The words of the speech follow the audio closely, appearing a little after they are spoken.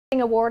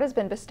Award has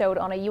been bestowed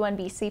on a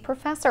UNBC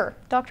professor.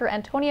 Dr.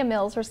 Antonia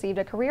Mills received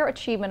a Career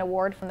Achievement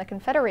Award from the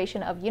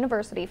Confederation of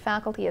University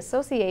Faculty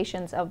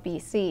Associations of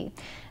BC.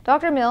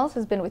 Dr. Mills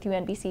has been with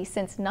UNBC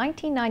since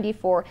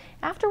 1994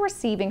 after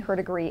receiving her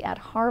degree at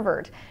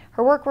Harvard.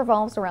 Her work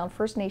revolves around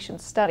First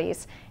Nations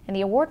studies, and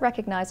the award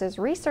recognizes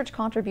research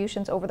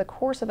contributions over the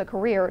course of a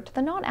career to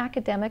the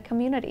non-academic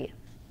community.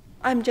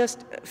 I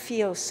just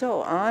feel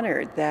so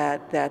honored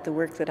that the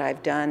work that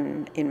I've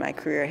done in my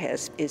career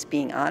is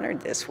being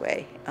honored this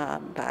way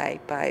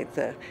by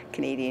the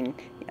Canadian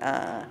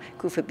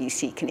CUFA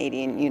BC,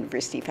 Canadian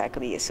University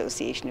Faculty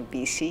Association of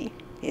BC.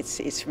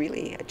 It's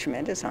really a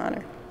tremendous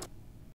honor.